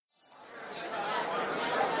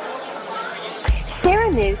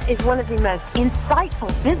Sarah Noose is one of the most insightful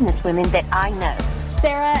businesswomen that I know.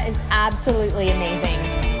 Sarah is absolutely amazing.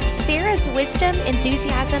 Sarah's wisdom,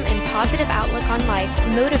 enthusiasm, and positive outlook on life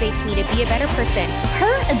motivates me to be a better person.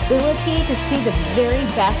 Her ability to see the very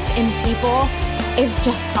best in people is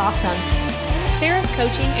just awesome. Sarah's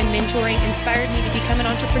coaching and mentoring inspired me to become an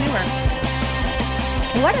entrepreneur.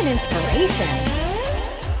 What an inspiration.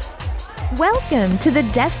 Welcome to the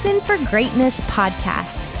Destined for Greatness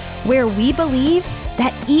podcast, where we believe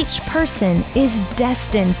that each person is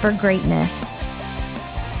destined for greatness.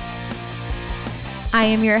 I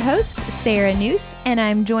am your host, Sarah Noose, and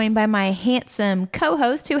I'm joined by my handsome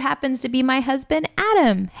co-host who happens to be my husband,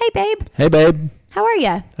 Adam. Hey, babe. Hey, babe. How are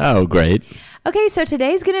you? Oh, great. Okay, so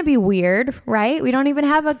today's going to be weird, right? We don't even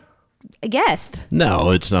have a guest.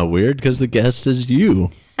 No, it's not weird because the guest is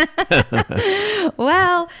you.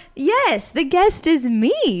 Well, yes, the guest is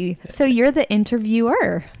me. So you're the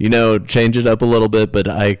interviewer. You know, change it up a little bit, but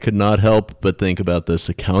I could not help but think about this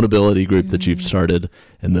accountability group that you've started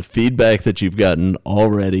and the feedback that you've gotten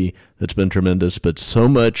already. That's been tremendous, but so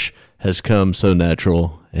much has come so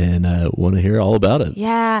natural, and I want to hear all about it.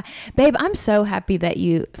 Yeah. Babe, I'm so happy that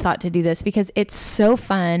you thought to do this because it's so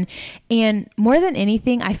fun. And more than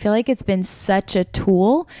anything, I feel like it's been such a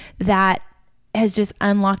tool that has just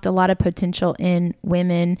unlocked a lot of potential in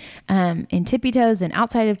women in Tippy Toes and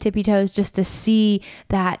outside of Tippy Toes, just to see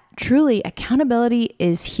that truly accountability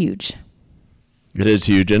is huge. It is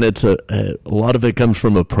huge, and it's a lot of it comes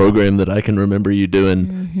from a program that I can remember you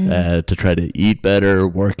doing to try to eat better,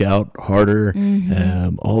 work out harder,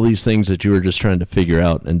 all these things that you were just trying to figure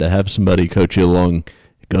out, and to have somebody coach you along,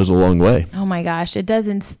 it goes a long way. Oh my gosh, it does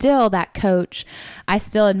instill that coach. I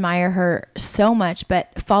still admire her so much, but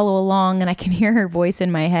follow along, and I can hear her voice in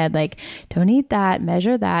my head like, don't eat that,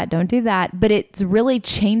 measure that, don't do that. But it's really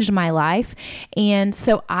changed my life. And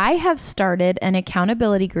so I have started an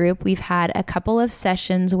accountability group. We've had a couple of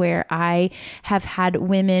sessions where I have had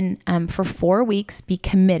women for 4 weeks be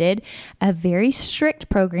committed, a very strict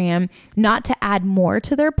program, not to add more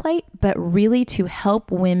to their plate, but really to help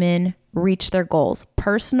women reach their goals,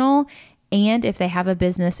 personal, and if they have a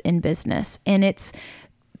business, in business. And it's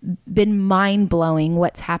been mind-blowing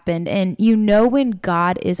what's happened. And you know when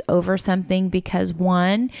God is over something because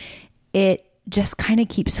one, it just kind of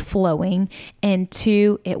keeps flowing, and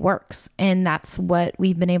two, it works. And that's what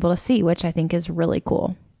we've been able to see, which I think is really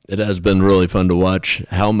cool. It has been really fun to watch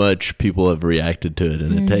how much people have reacted to it,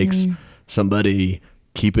 and it takes somebody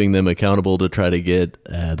keeping them accountable to try to get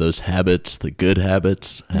those habits, the good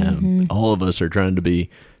habits. All of us are trying to be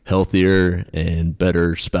healthier and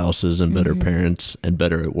better spouses and better parents and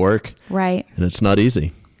better at work. Right. And it's not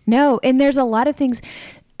easy. No. And there's a lot of things.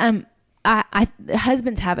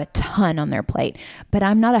 Husbands have a ton on their plate, but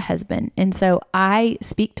I'm not a husband. And so I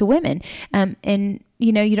speak to women, and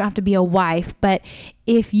you know, you don't have to be a wife, but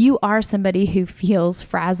if you are somebody who feels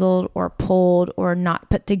frazzled or pulled or not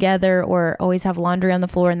put together or always have laundry on the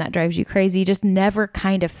floor and that drives you crazy, just never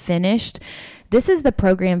kind of finished, this is the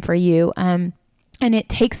program for you. And it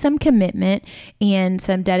takes some commitment and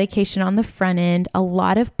some dedication on the front end, a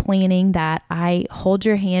lot of planning that I hold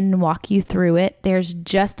your hand and walk you through it. There's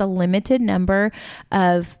just a limited number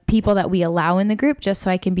of people that we allow in the group just so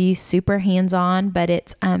I can be super hands-on, but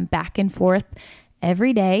it's back and forth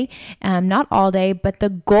every day, not all day, but the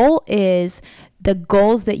goal is the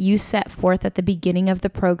goals that you set forth at the beginning of the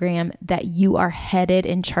program, that you are headed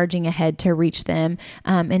and charging ahead to reach them.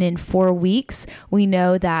 And in 4 weeks, we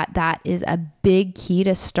know that that is a big key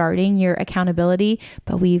to starting your accountability,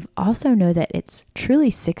 but we also know that it's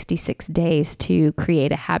truly 66 days to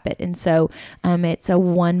create a habit. And so it's a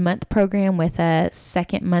 1 month program with a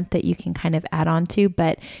second month that you can kind of add on to,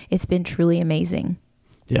 but it's been truly amazing.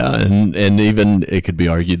 Yeah, and even it could be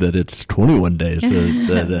argued that it's 21 days so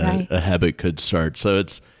that Right. a habit could start. So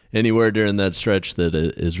it's anywhere during that stretch that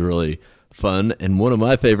is really fun. And one of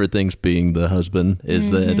my favorite things being the husband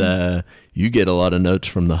is that you get a lot of notes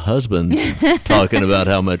from the husbands talking about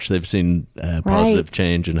how much they've seen positive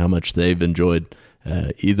change and how much they've enjoyed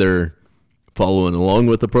either following along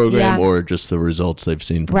with the program or just the results they've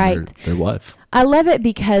seen from their wife. I love it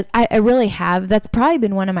because I really have. That's probably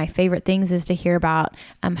been one of my favorite things, is to hear about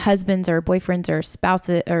husbands or boyfriends or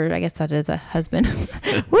spouses, or I guess that is a husband.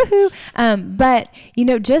 Woohoo. But, you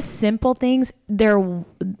know, just simple things. The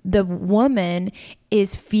woman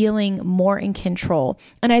is feeling more in control.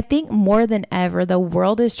 And I think more than ever, the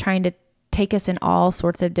world is trying to take us in all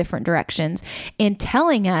sorts of different directions, and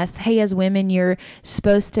telling us, hey, as women, you're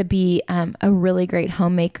supposed to be a really great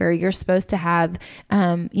homemaker. You're supposed to have,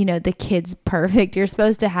 the kids perfect. You're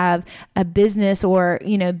supposed to have a business, or,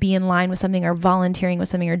 be in line with something, or volunteering with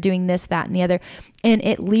something, or doing this, that, and the other. And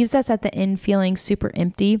it leaves us at the end feeling super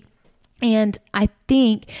empty. And I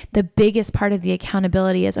think the biggest part of the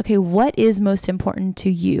accountability is, okay, what is most important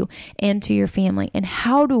to you and to your family? And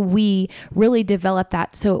how do we really develop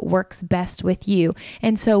that so it works best with you?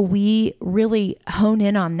 And so we really hone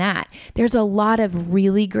in on that. There's a lot of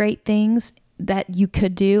really great things that you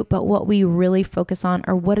could do, but what we really focus on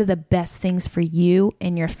are what are the best things for you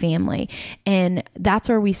and your family. And that's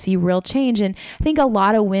where we see real change. And I think a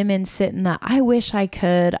lot of women sit in the, I wish I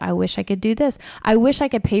could do this. I wish I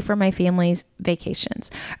could pay for my family's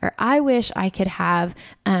vacations, or I wish I could have,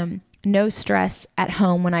 no stress at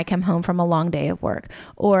home when I come home from a long day of work,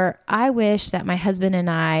 or I wish that my husband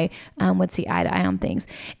and I would see eye to eye on things.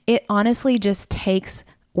 It honestly just takes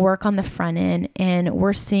work on the front end, and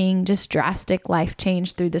we're seeing just drastic life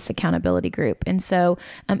change through this accountability group. And so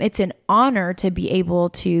it's an honor to be able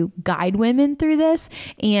to guide women through this,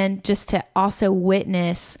 and just to also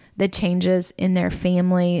witness the changes in their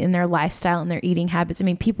family, in their lifestyle, and their eating habits. I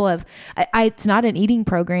mean, people have, it's not an eating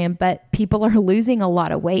program, but people are losing a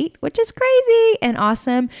lot of weight, which is crazy and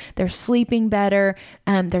awesome. They're sleeping better.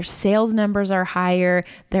 Their sales numbers are higher.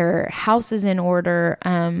 Their house is in order.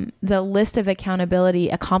 The list of accountability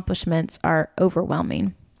accomplishments are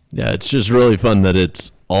overwhelming. Yeah, it's just really fun that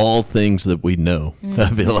it's all things that we know.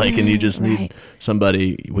 I feel like, and you just need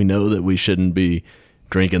somebody, we know that we shouldn't be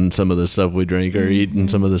drinking some of the stuff we drink, or eating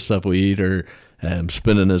some of the stuff we eat, or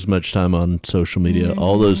spending as much time on social media,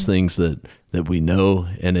 all those things that we know.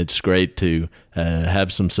 And it's great to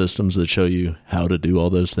have some systems that show you how to do all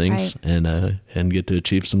those things, and get to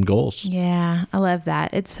achieve some goals. Yeah, I love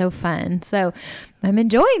that. It's so fun. So I'm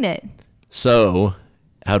enjoying it. So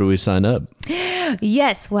how do we sign up?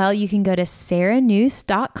 Yes. Well, you can go to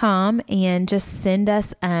sarahnoose.com and just send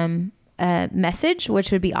us a message,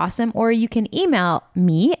 which would be awesome. Or you can email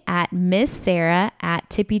me at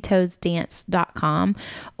misssarah@tippytoesdance.com,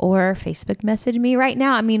 or Facebook message me right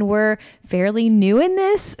now. I mean, we're fairly new in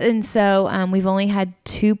this. And so we've only had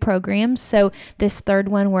 2 programs. So this third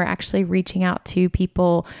one, we're actually reaching out to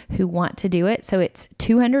people who want to do it. So it's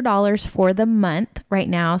 $200 for the month right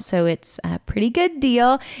now. So it's a pretty good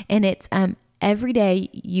deal. And it's, every day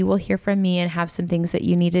you will hear from me and have some things that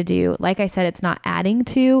you need to do. Like I said, it's not adding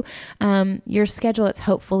to your schedule. It's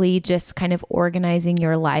hopefully just kind of organizing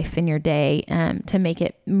your life and your day to make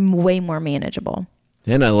it way more manageable.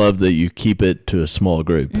 And I love that you keep it to a small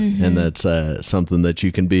group, and that's something that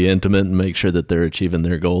you can be intimate and make sure that they're achieving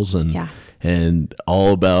their goals, and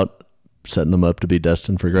all about setting them up to be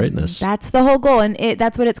destined for greatness. That's the whole goal. And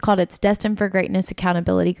that's what it's called. It's Destined for Greatness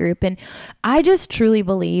Accountability Group. And I just truly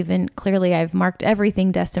believe, and clearly I've marked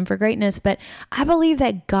everything Destined for Greatness, but I believe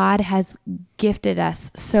that God has gifted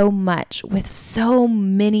us so much with so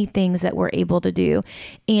many things that we're able to do.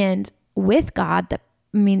 And with God,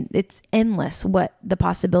 it's endless what the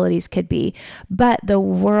possibilities could be, but the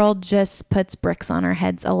world just puts bricks on our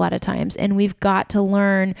heads a lot of times, and we've got to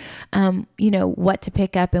learn, what to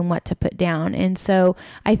pick up and what to put down. And so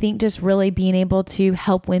I think just really being able to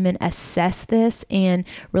help women assess this and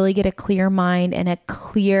really get a clear mind and a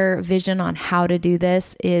clear vision on how to do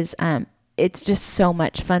this is, it's just so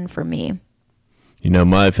much fun for me.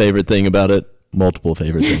 My favorite thing about it, multiple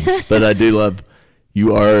favorite things, but I do love,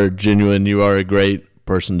 you are genuine. You are a great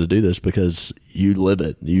person to do this because you live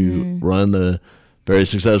it. You run a very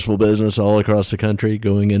successful business all across the country,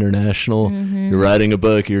 going international. You're writing a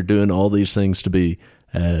book. You're doing all these things to be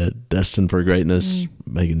destined for greatness,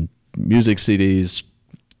 making music CDs,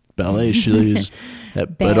 ballet shoes,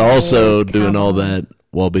 but also doing all that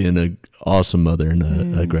while being an awesome mother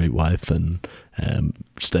and a great wife, and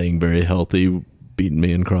staying very healthy, beating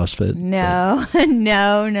me in CrossFit. No. I'm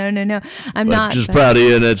not. Just proud of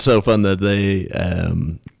you, and it's so fun that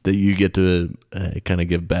that you get to kind of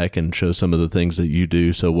give back and show some of the things that you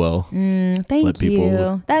do so well. Thank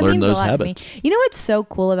you. That learn means those a lot habits. to me. You know what's so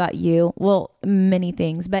cool about you? Well, many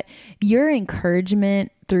things, but your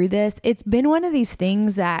encouragement through this, it's been one of these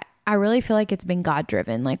things that I really feel like it's been God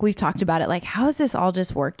driven. Like we've talked about it, like how is this all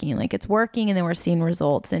just working? Like it's working and then we're seeing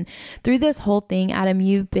results. And through this whole thing, Adam,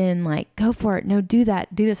 you've been like, go for it. No, do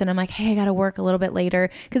that, do this. And I'm like, hey, I got to work a little bit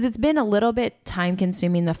later, because it's been a little bit time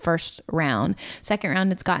consuming the first round. Second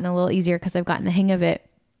round, it's gotten a little easier because I've gotten the hang of it.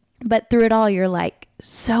 But through it all, you're like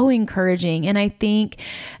so encouraging. And I think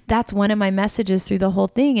that's one of my messages through the whole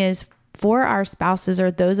thing is for our spouses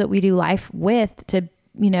or those that we do life with to,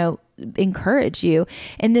 encourage you.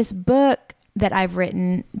 And this book that I've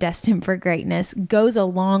written, Destined for Greatness, goes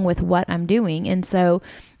along with what I'm doing. And so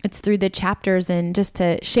it's through the chapters. And just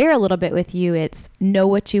to share a little bit with you, it's know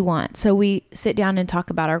what you want. So we sit down and talk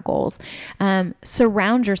about our goals.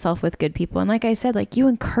 Surround yourself with good people. And like I said, like you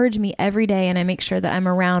encourage me every day, and I make sure that I'm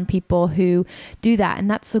around people who do that. And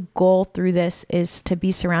that's the goal through this, is to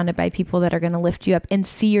be surrounded by people that are going to lift you up and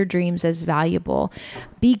see your dreams as valuable.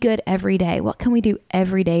 Be good every day. What can we do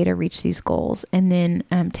every day to reach these goals? And then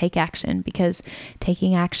take action, because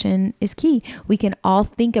taking action is key. We can all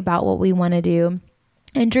think about what we want to do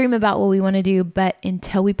and dream about what we want to do, but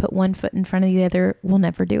until we put one foot in front of the other, we'll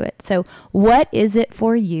never do it. So what is it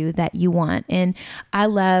for you that you want? And I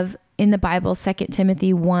love in the Bible, 2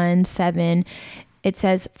 Timothy 1:7, it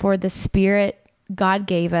says, for the Spirit God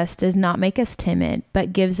gave us does not make us timid,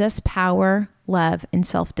 but gives us power, love, and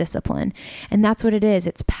self-discipline. And that's what it is.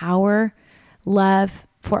 It's power, love,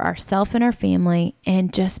 for ourselves and our family,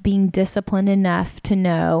 and just being disciplined enough to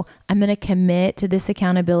know I'm going to commit to this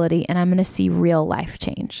accountability and I'm going to see real life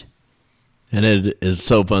change. And it is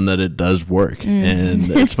so fun that it does work.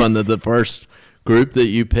 And it's fun that the first group that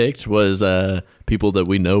you picked was people that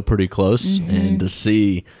we know pretty close, and to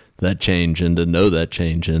see that change and to know that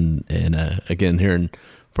change. And again, hearing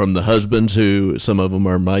from the husbands, who some of them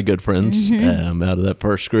are my good friends out of that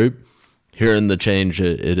first group, hearing the change,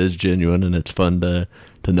 it is genuine, and it's fun to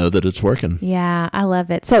know that it's working. Yeah, I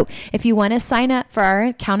love it. So if you want to sign up for our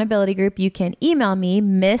accountability group, you can email me,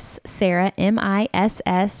 Miss Sarah, MISSSARAH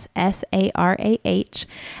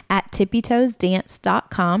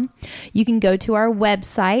 @tippytoesdance.com. You can go to our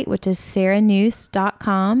website, which is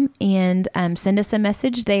sarahnoose.com, and send us a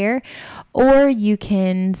message there. Or you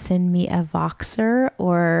can send me a Voxer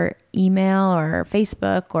or email or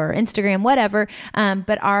Facebook or Instagram, whatever.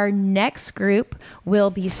 But our next group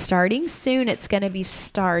will be starting soon. It's going to be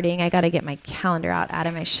starting. I got to get my calendar out,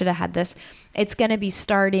 Adam. I should have had this. It's going to be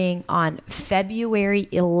starting on February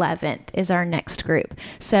 11th is our next group.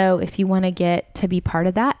 So if you want to get to be part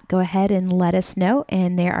of that, go ahead and let us know.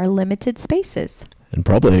 And there are limited spaces. And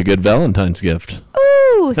probably a good Valentine's gift.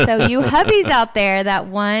 Ooh, so you hubbies out there that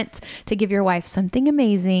want to give your wife something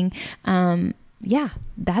amazing, yeah,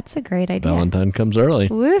 that's a great idea. Valentine comes early.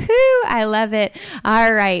 Woohoo! I love it.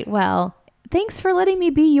 All right. Well, thanks for letting me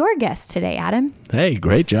be your guest today, Adam. Hey,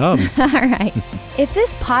 great job. All right. If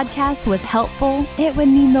this podcast was helpful, it would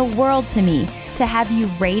mean the world to me to have you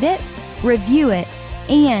rate it, review it,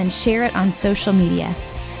 and share it on social media.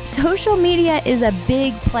 Social media is a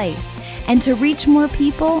big place, and to reach more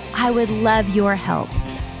people, I would love your help.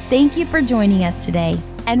 Thank you for joining us today.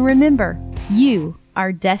 And remember, you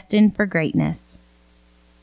are destined for greatness.